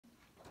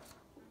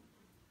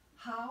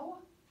How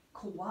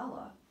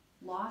Koala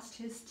Lost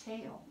His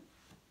Tail,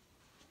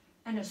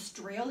 an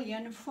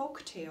Australian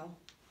folk tale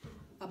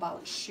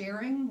about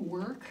sharing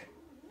work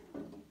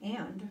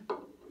and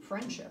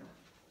friendship.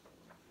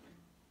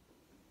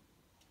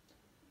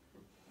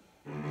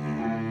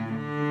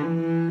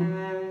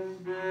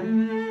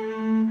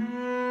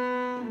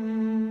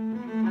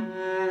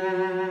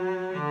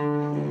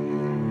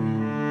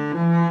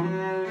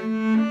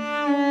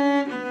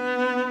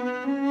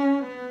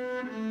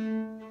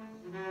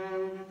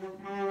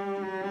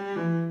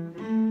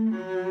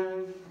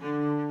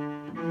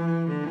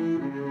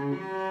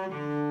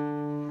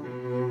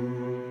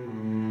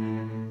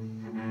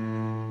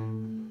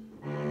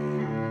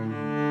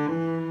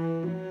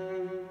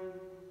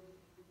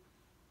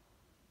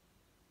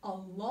 A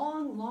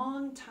long,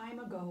 long time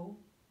ago,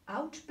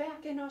 out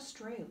back in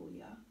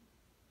Australia,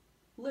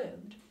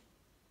 lived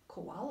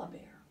Koala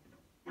Bear.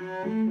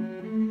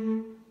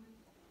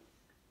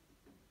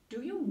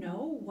 Do you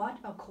know what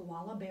a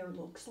koala bear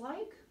looks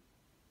like?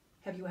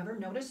 Have you ever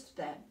noticed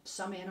that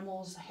some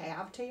animals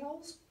have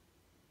tails?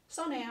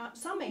 Some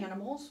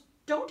animals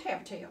don't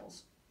have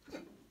tails.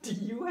 Do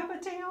you have a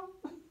tail?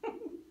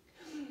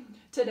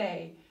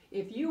 Today,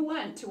 if you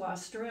went to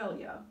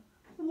Australia,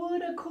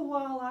 would a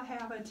koala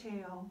have a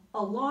tail?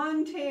 A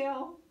long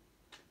tail?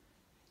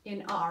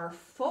 In our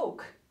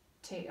folk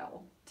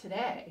tale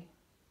today,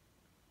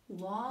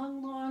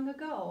 long, long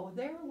ago,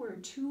 there were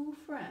two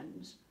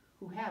friends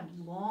who had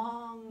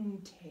long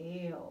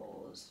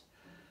tails.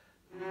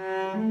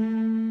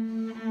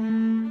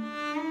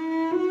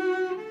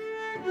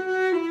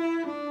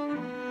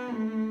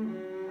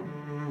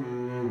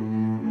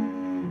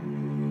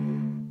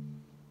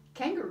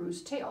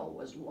 Kangaroo's tail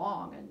was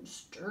long and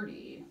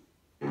sturdy.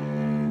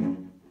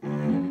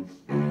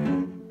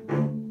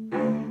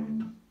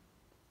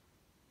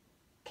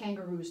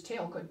 Kangaroo's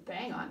tail could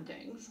bang on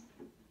things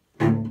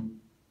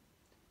and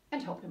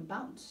help him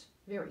bounce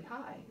very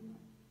high.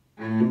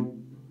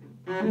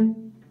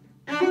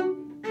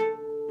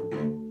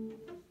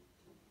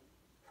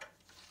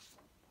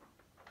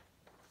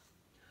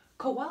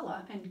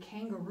 Koala and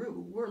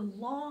kangaroo were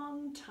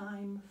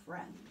longtime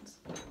friends.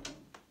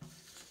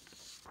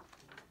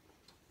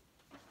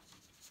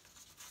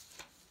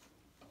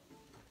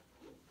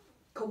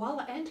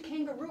 Koala and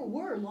kangaroo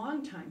were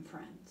longtime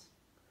friends.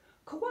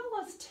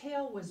 Koala's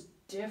tail was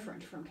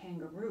different from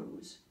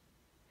kangaroo's.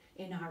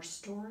 In our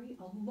story,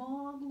 a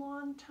long,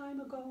 long time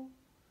ago,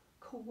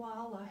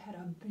 Koala had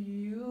a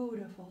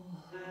beautiful,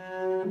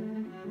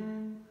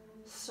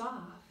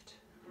 soft,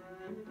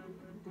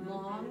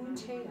 long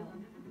tail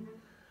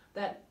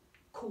that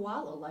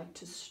Koala liked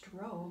to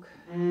stroke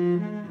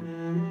and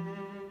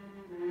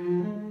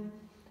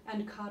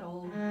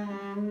cuddle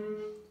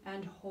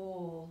and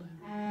hold.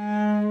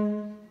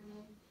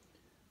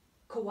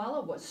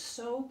 Koala was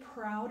so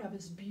proud of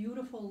his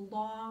beautiful,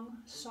 long,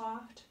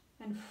 soft,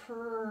 and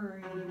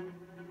furry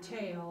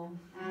tail.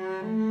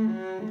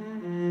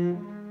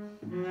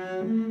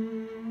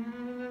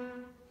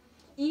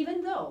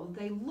 Even though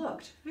they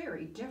looked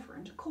very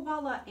different,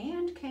 Koala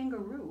and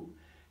kangaroo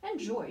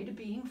enjoyed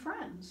being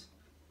friends.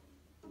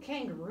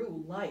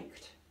 Kangaroo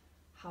liked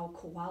how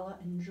Koala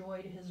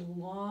enjoyed his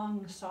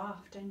long,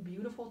 soft, and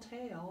beautiful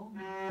tail,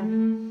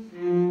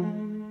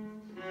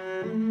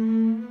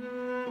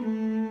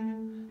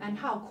 and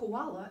how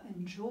Koala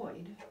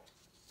enjoyed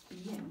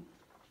being.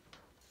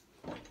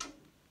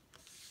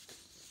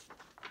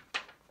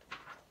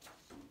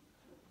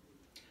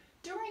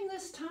 During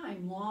this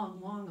time, long,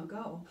 long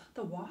ago,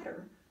 the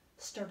water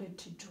started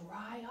to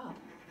dry up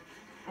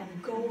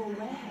and go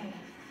away.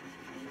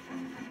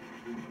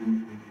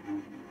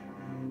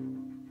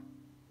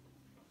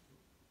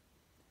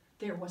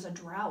 There was a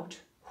drought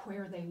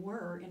where they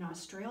were in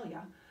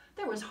Australia.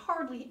 There was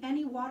hardly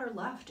any water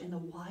left in the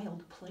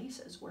wild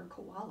places where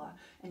Koala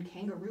and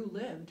kangaroo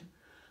lived.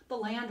 The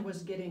land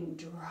was getting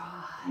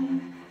dry,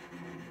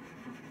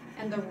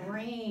 and the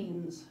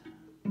rains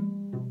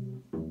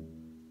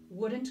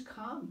wouldn't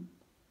come.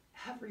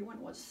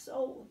 Everyone was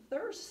so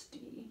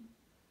thirsty.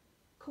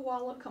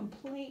 Koala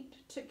complained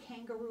to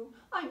kangaroo,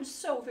 "I'm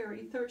so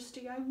very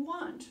thirsty, I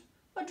want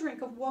a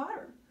drink of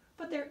water,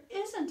 but there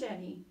isn't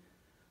any."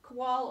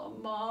 Koala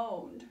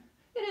moaned,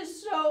 "It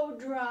is so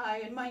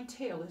dry and my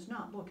tail is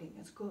not looking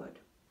as good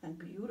and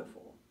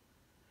beautiful."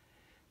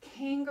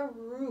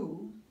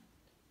 Kangaroo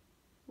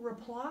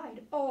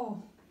replied,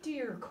 "Oh,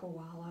 dear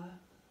Koala,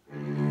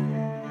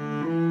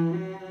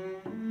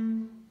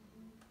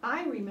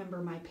 I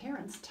remember my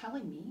parents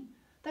telling me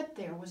that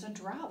there was a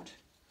drought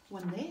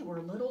when they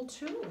were little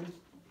too."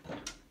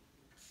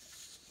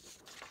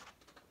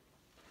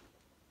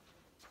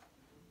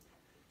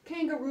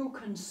 Kangaroo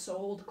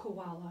consoled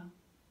Koala,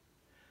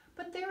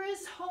 "But there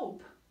is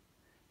hope.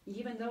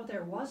 Even though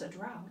there was a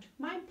drought,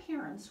 my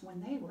parents,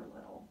 when they were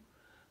little,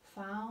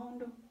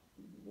 found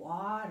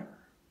water.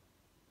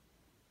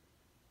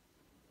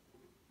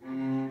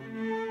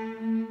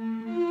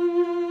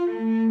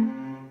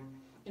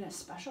 In a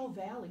special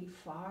valley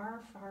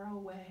far, far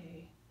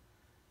away.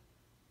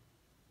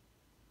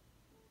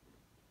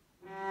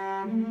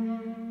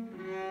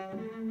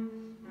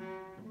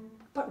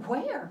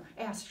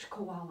 gasped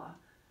Koala.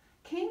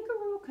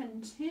 Kangaroo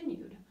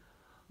continued.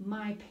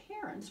 My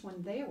parents,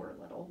 when they were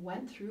little,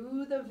 went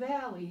through the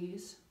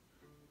valleys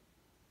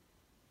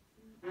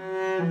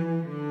and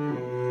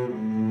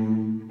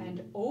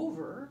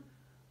over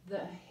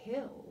the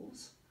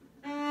hills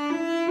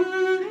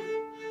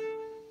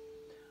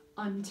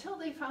until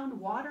they found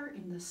water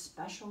in the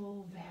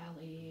special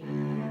valley.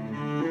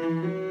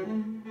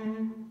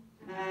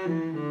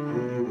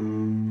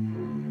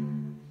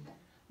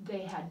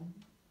 They had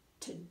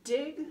to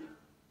dig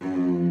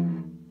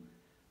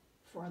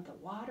for the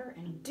water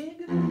and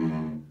dig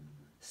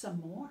some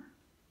more.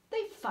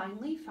 They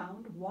finally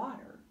found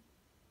water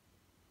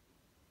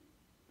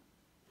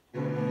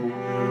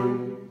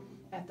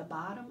at the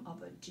bottom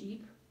of a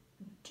deep,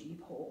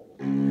 deep hole.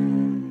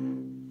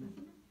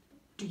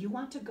 Do you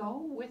want to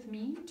go with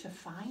me to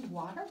find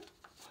water?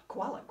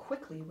 Koala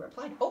quickly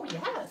replied, oh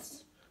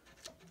yes.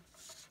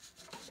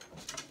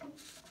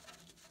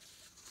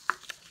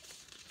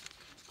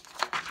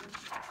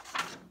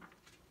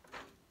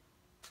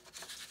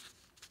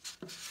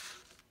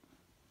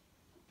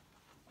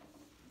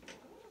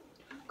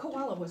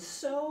 Koala was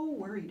so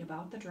worried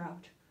about the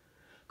drought.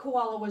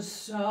 Koala was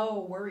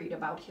so worried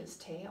about his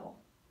tail.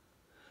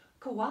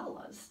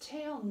 Koala's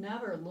tail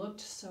never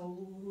looked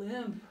so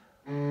limp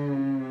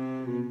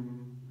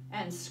and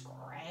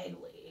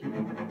scraggly.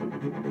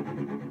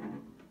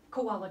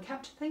 Koala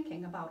kept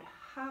thinking about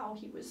how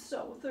he was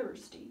so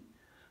thirsty.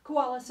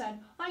 Koala said,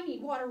 I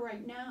need water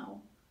right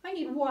now. I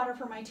need water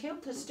for my tail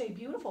to stay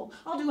beautiful.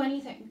 I'll do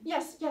anything.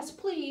 Yes, yes,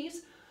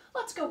 please.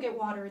 Let's go get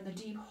water in the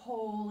deep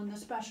hole in the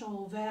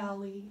special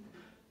valley.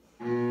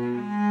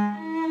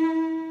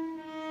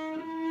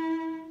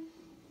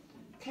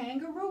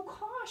 Kangaroo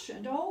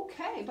cautioned,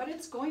 okay, but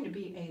it's going to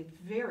be a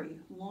very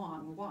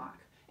long walk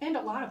and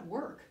a lot of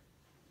work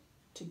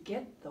to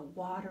get the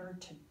water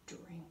to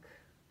drink.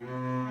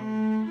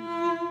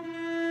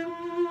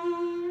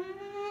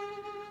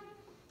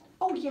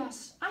 Oh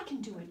yes, I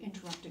can do it,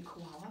 interrupted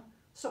Koala.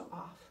 So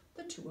off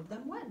the two of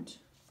them went.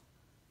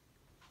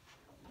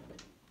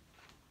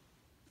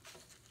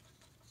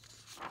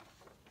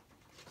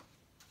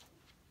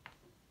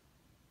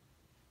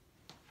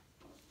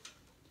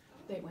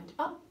 They went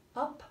up,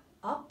 up,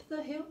 up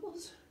the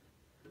hills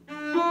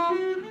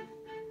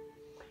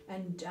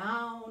and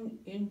down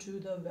into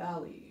the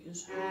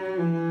valleys.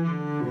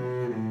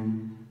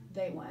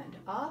 They went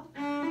up,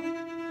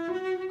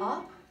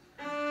 up,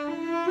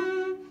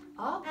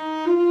 up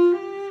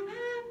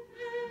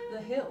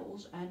the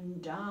hills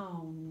and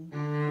down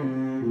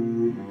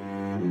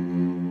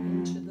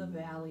into the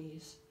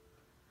valleys.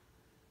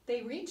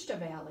 They reached a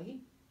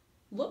valley,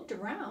 looked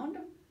around,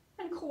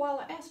 and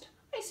Koala asked,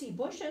 I see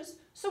bushes,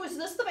 so is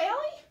this the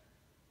valley?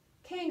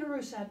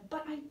 Kangaroo said,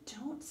 but I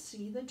don't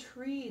see the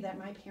tree that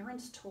my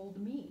parents told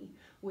me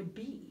would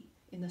be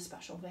in the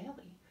special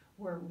valley,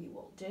 where we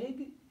will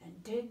dig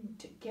and dig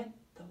to get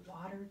the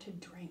water to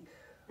drink.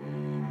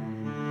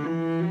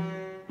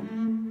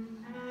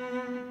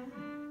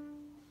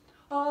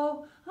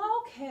 Oh,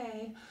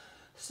 okay,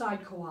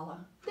 sighed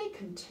Koala. They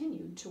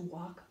continued to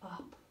walk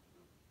up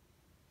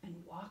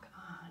and walk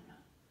on.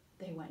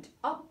 They went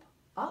up,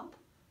 up,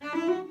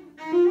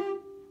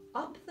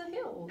 up the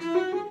hills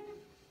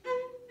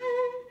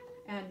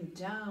and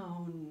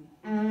down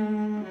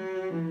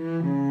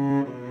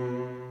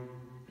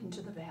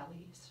into the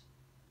valleys.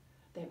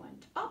 They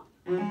went up,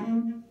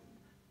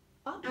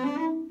 up,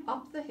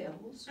 up the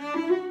hills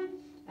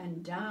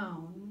and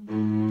down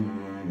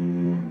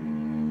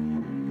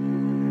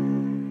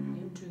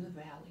into the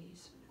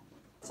valleys.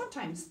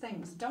 Sometimes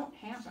things don't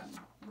happen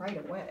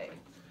right away.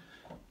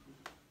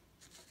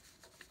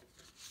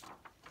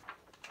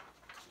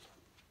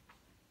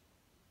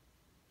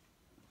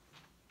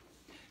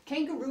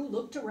 Kangaroo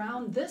looked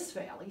around this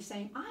valley,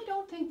 saying, I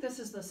don't think this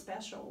is the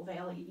special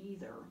valley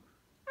either.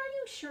 Are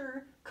you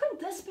sure? Couldn't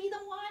this be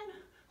the one?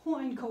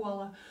 Whined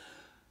Koala.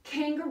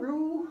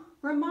 Kangaroo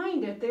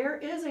reminded there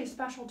is a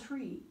special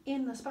tree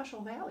in the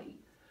special valley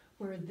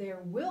where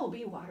there will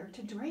be water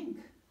to drink.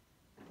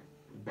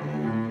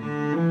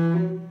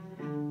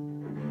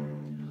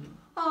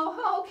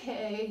 Oh,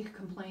 okay,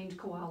 complained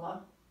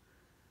Koala.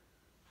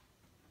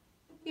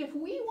 If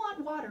we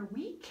want water,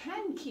 we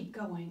can keep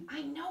going.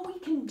 I know we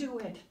can do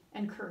it,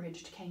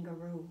 encouraged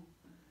Kangaroo.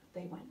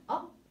 They went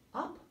up,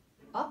 up,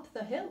 up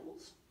the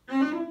hills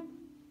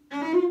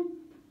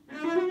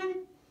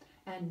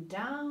and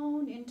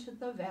down into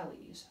the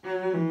valleys.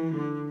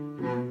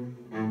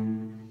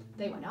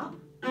 They went up,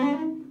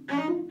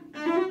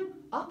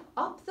 up,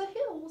 up the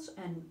hills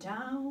and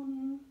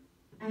down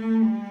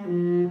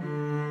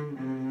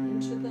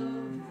into the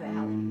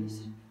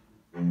valleys.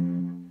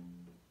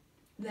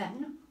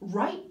 Then,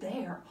 right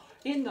there,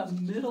 in the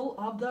middle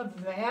of the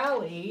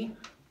valley,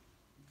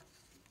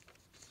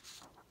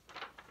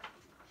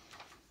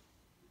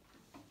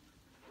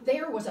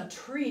 there was a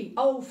tree.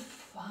 Oh,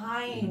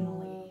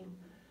 finally,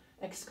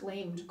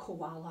 exclaimed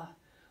Koala.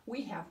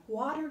 We have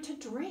water to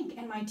drink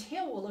and my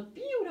tail will look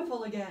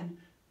beautiful again.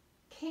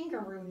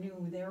 Kangaroo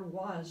knew there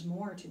was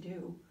more to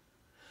do.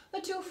 The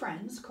two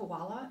friends,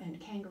 Koala and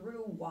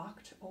Kangaroo,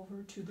 walked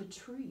over to the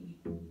tree.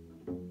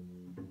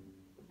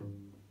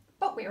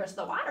 "But where is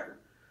the water?"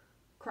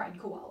 cried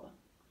Koala.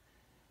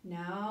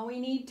 "Now we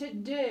need to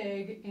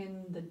dig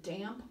in the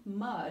damp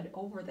mud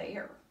over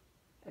there,"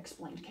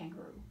 explained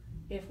Kangaroo.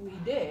 "If we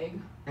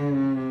dig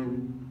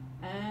and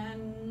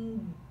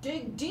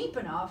dig deep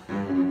enough,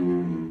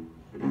 and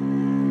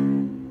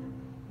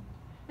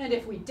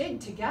if we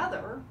dig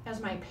together, as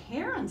my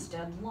parents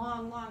did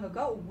long, long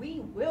ago, we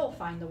will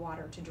find the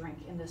water to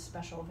drink in this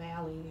special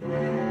valley."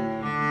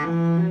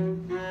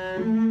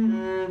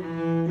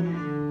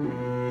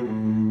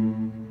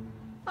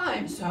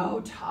 "I'm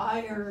so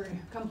tired,"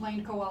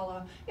 complained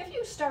Koala. "If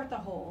you start the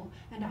hole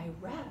and I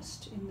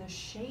rest in the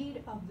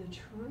shade of the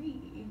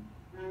tree,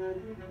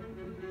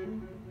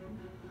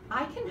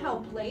 I can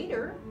help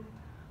later.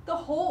 The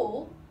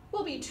hole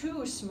will be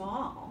too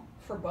small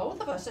for both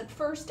of us at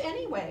first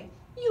anyway.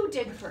 You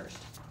dig first.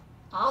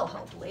 I'll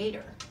help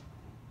later."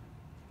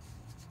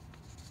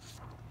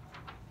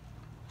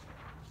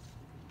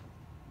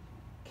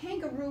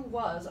 Kangaroo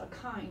was a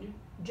kind,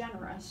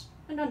 generous,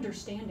 and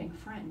understanding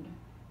friend.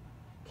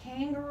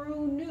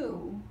 Kangaroo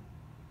knew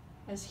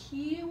as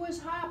he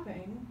was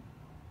hopping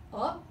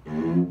up,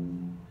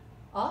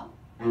 up,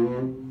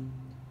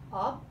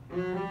 up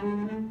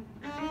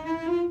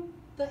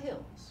the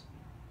hills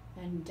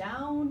and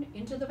down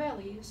into the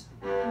valleys,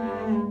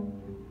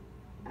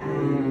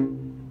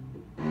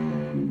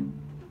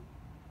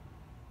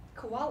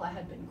 Koala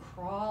had been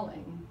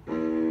crawling.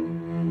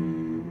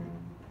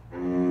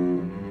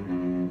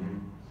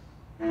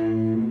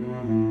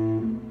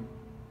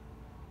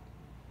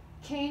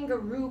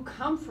 Kangaroo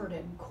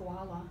comforted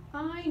Koala.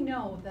 "I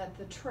know that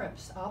the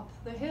trips up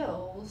the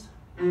hills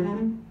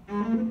and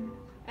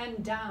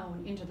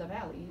down into the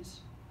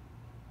valleys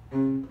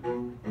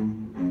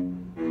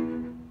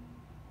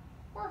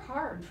were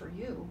hard for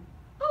you.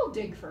 I'll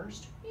dig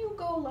first. You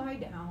go lie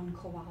down,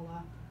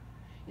 Koala,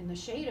 in the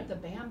shade of the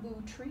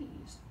bamboo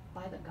trees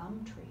by the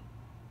gum tree."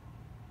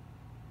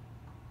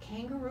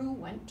 Kangaroo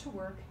went to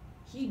work.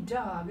 He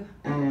dug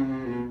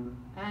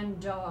and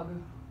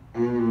dug,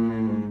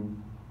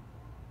 and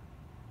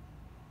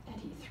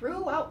he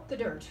threw out the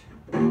dirt.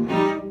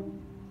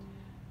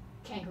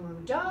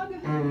 Kangaroo dug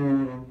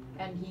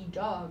and he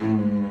dug,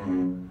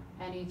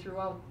 and he threw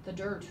out the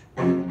dirt.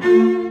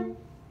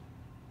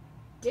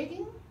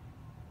 Digging?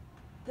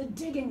 The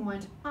digging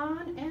went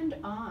on and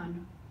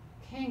on.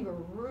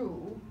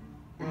 Kangaroo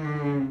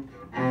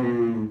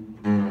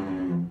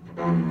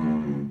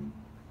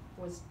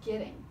was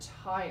getting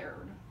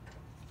tired.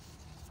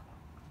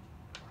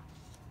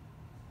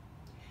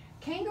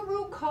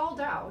 Kangaroo called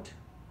out,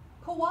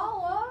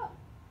 "Koala,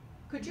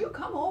 could you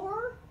come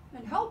over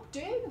and help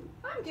dig?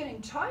 I'm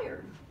getting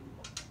tired."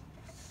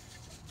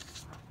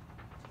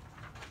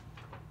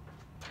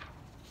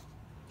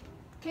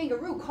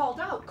 Kangaroo called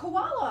out,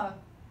 "Koala,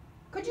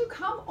 could you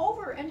come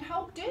over and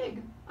help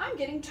dig? I'm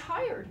getting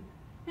tired,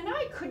 and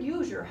I could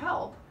use your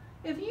help.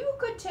 If you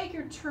could take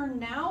your turn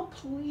now,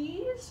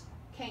 please,"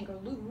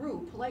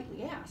 Kangaroo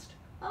politely asked.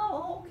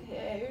 "Oh,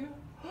 okay,"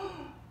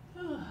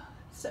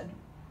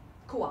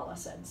 Koala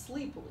said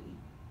sleepily.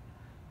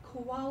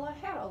 Koala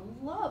had a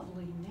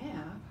lovely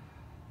nap.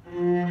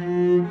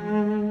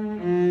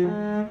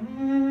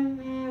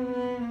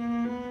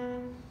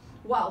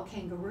 While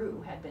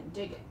Kangaroo had been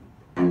digging,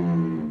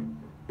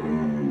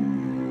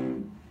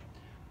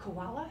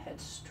 Koala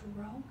had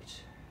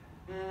stroked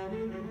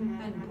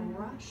and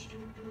brushed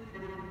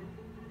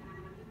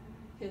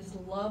his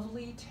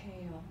lovely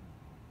tail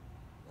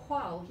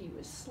while he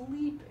was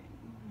sleeping,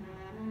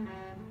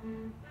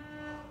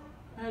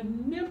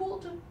 and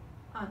nibbled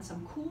on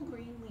some cool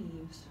green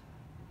leaves.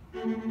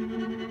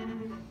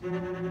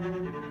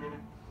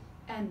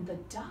 And the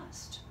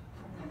dust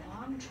from the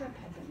long trip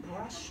had been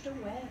brushed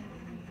away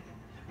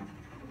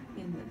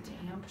in the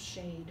damp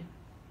shade.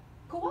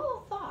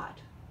 Koala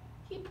thought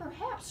he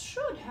perhaps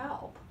should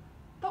help,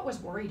 but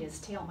was worried his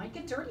tail might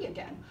get dirty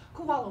again.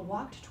 Koala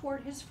walked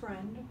toward his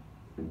friend,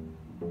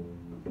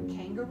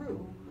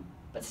 Kangaroo,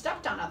 but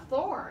stepped on a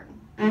thorn.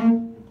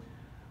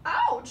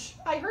 "Ouch!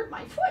 I hurt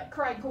my foot,"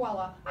 cried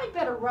Koala. "I'd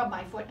better rub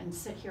my foot and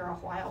sit here a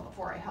while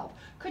before I help.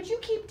 Could you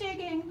keep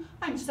digging?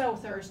 I'm so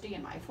thirsty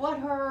and my foot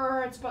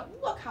hurts, but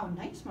look how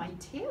nice my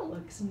tail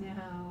looks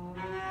now."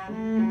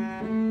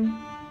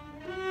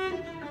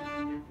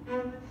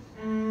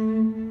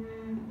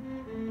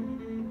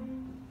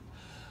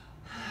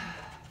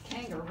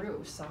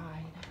 Kangaroo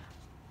sighed.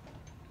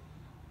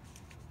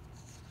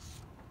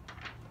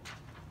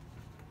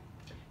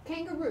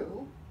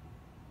 Kangaroo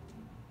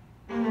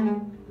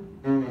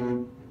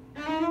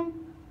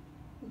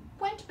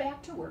went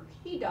back to work.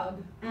 He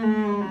dug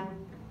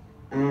and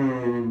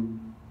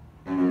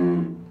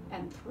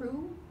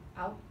threw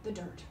out the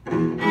dirt.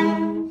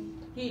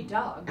 He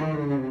dug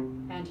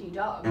and he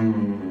dug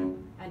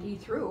and he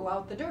threw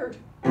out the dirt.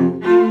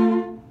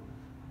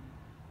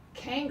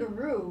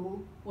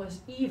 Kangaroo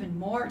was even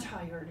more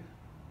tired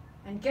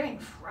and getting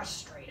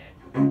frustrated.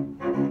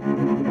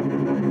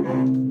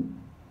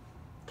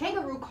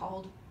 Kangaroo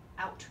called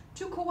out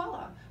to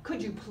Koala.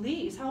 Could you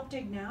please help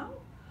dig now?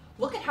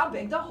 Look at how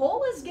big the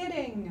hole is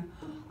getting.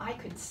 I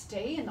could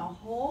stay in the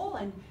hole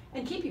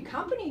and keep you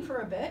company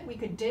for a bit. We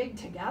could dig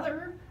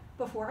together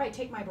before I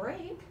take my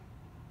break.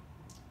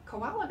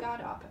 Koala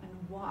got up and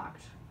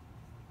walked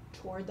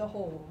toward the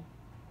hole.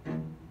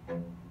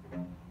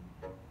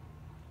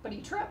 But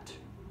he tripped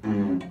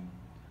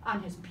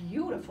on his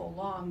beautiful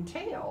long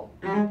tail.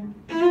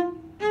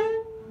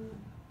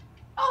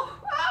 Oh,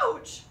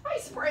 ouch! I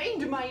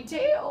sprained my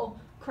tail,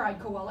 cried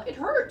Koala. It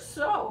hurts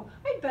so.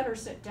 I'd better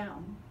sit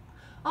down.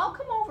 I'll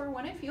come over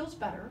when it feels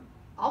better.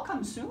 I'll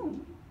come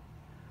soon.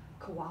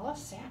 Koala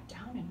sat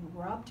down and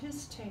rubbed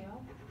his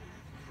tail.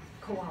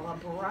 Koala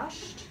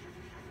brushed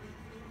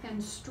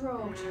and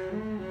stroked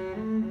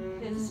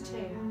his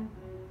tail.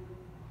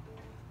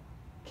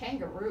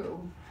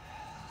 Kangaroo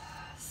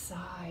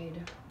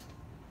sighed.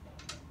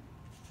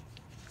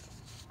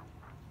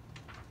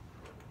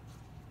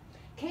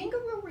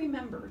 Kangaroo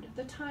remembered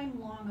the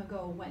time long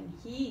ago when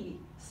he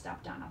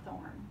stepped on a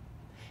thorn.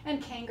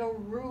 And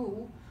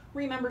Kangaroo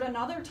remembered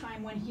another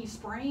time when he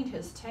sprained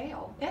his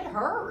tail. It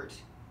hurt.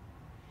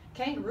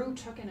 Kangaroo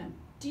took in a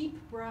deep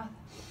breath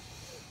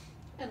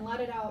and let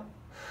it out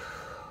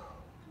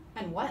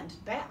and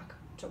went back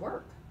to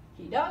work.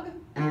 He dug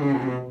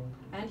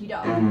and he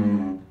dug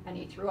and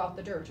he threw out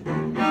the dirt.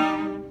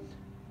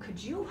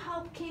 Could you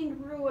help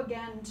Kangaroo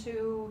again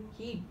too?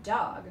 He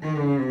dug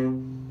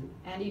and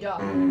he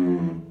dug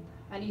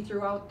and he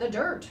threw out the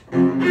dirt.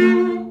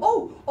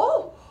 Oh,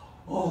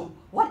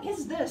 what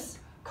is this?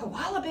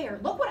 Koala bear,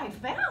 look what I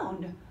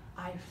found.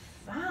 I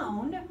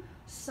found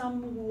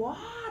some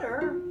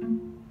water,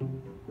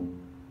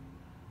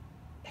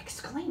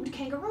 exclaimed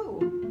Kangaroo.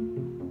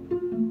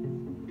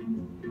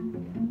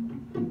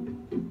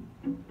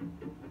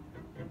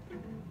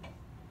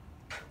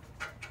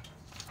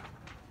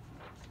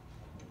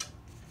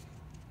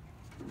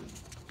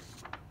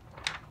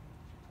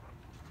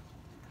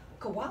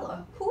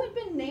 Koala, who had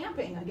been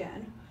napping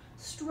again,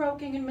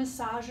 stroking and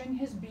massaging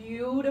his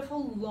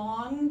beautiful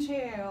long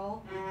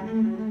tail,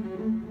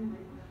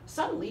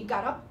 suddenly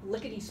got up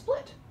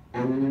lickety-split.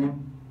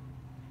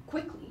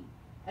 Quickly,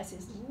 as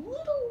his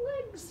little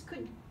legs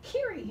could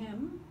carry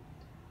him,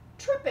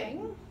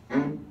 tripping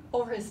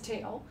over his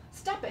tail,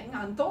 stepping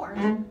on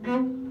thorns.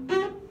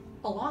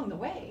 Along the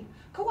way,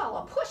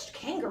 Koala pushed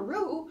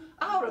Kangaroo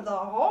out of the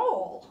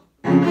hole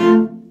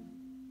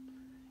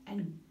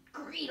and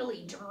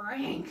greedily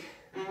drank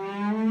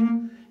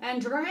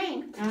and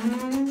drank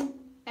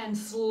and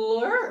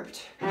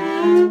slurped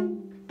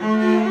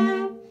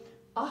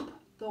up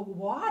the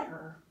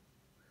water.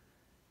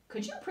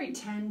 Could you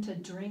pretend to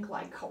drink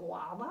like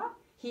Koala?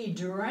 He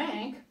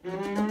drank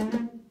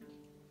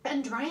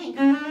and drank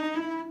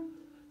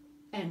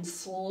and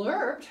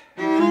slurped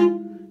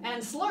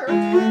and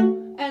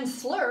slurped and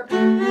slurped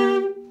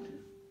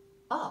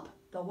up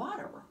the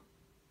water.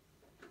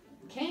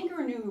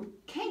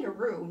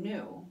 Kangaroo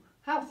knew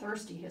how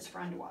thirsty his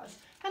friend was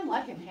and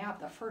let him have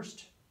the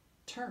first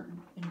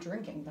turn in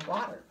drinking the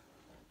water.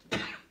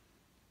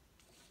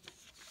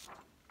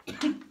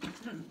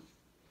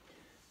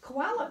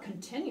 Koala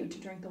continued to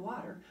drink the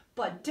water,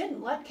 but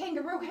didn't let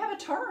Kangaroo have a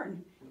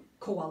turn.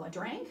 Koala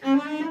drank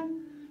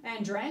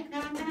and drank,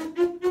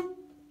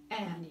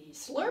 and he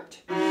slurped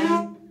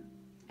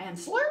and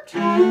slurped,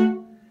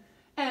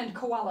 and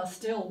Koala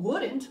still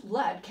wouldn't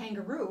let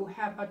Kangaroo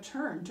have a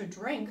turn to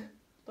drink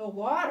the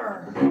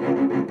water.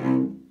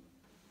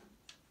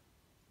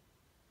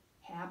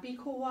 Happy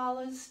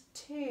Koala's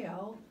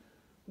tail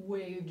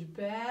waved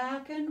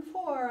back and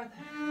forth,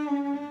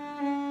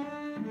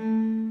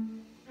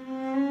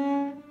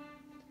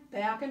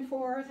 back and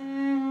forth,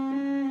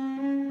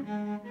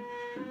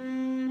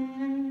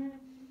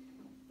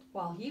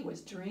 while he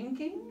was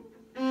drinking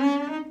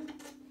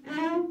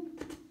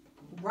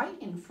right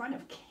in front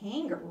of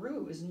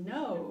Kangaroo's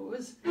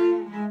nose.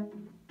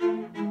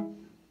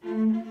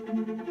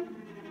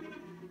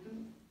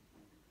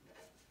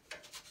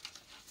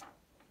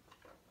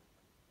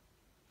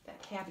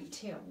 That happy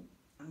tail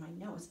on my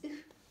nose. Ugh.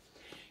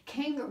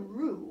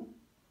 Kangaroo,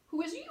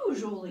 who is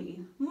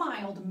usually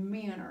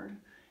mild-mannered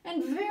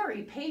and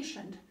very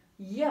patient,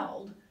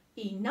 yelled,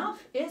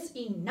 "Enough is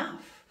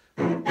enough."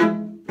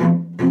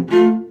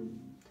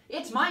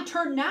 "It's my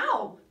turn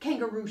now,"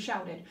 Kangaroo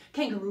shouted.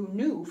 Kangaroo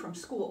knew from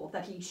school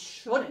that he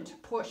shouldn't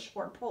push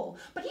or pull,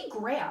 but he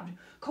grabbed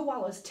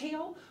Koala's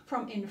tail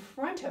from in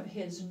front of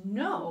his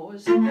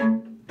nose,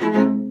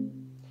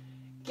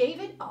 gave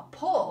it a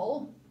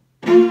pull,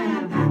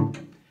 and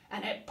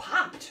it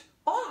popped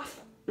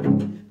off.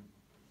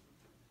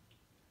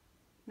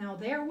 Now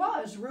there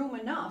was room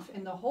enough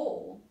in the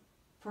hole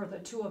for the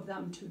two of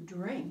them to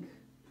drink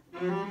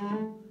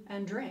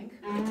and drink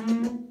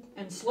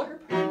and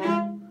slurp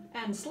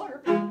and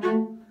slurp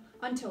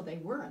until they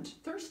weren't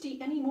thirsty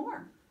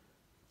anymore.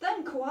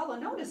 Then Koala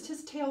noticed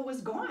his tail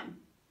was gone,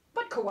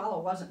 but Koala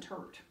wasn't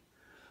hurt.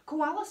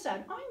 Koala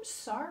said, "I'm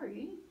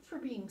sorry for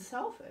being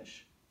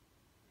selfish."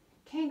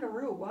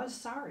 Kangaroo was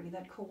sorry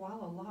that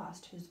Koala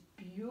lost his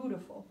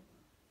beautiful,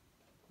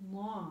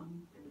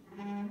 long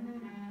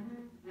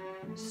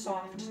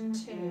soft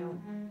tail.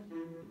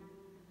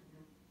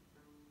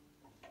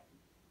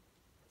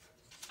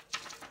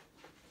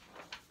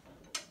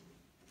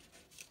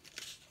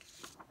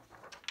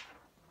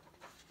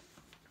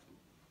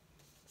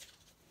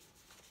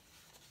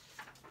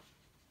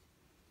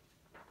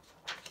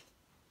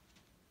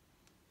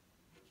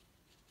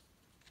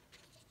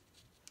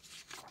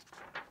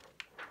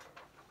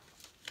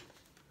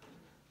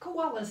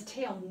 Koala's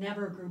tail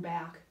never grew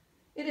back.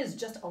 It is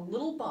just a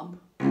little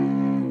bump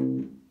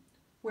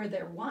where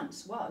there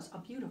once was a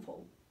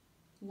beautiful,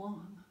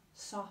 long,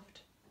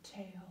 soft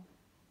tail.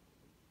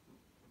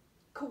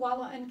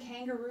 Koala and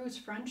kangaroo's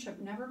friendship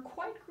never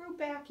quite grew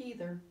back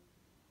either.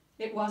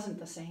 It wasn't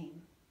the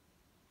same.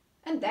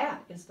 And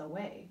that is the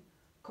way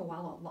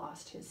Koala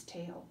lost his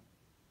tail.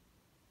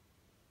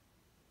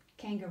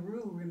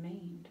 Kangaroo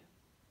remained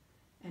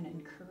an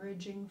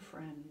encouraging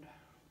friend.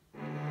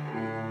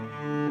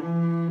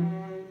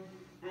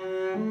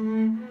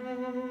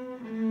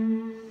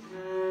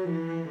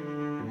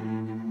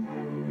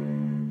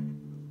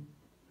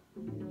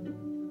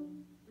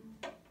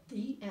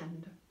 The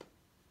end.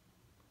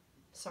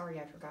 Sorry,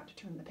 I forgot to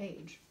turn the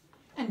page.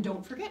 And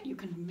don't forget, you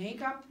can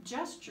make up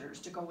gestures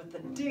to go with the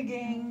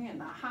digging and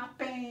the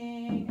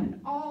hopping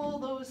and all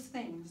those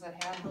things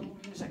that have little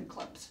music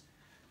clips.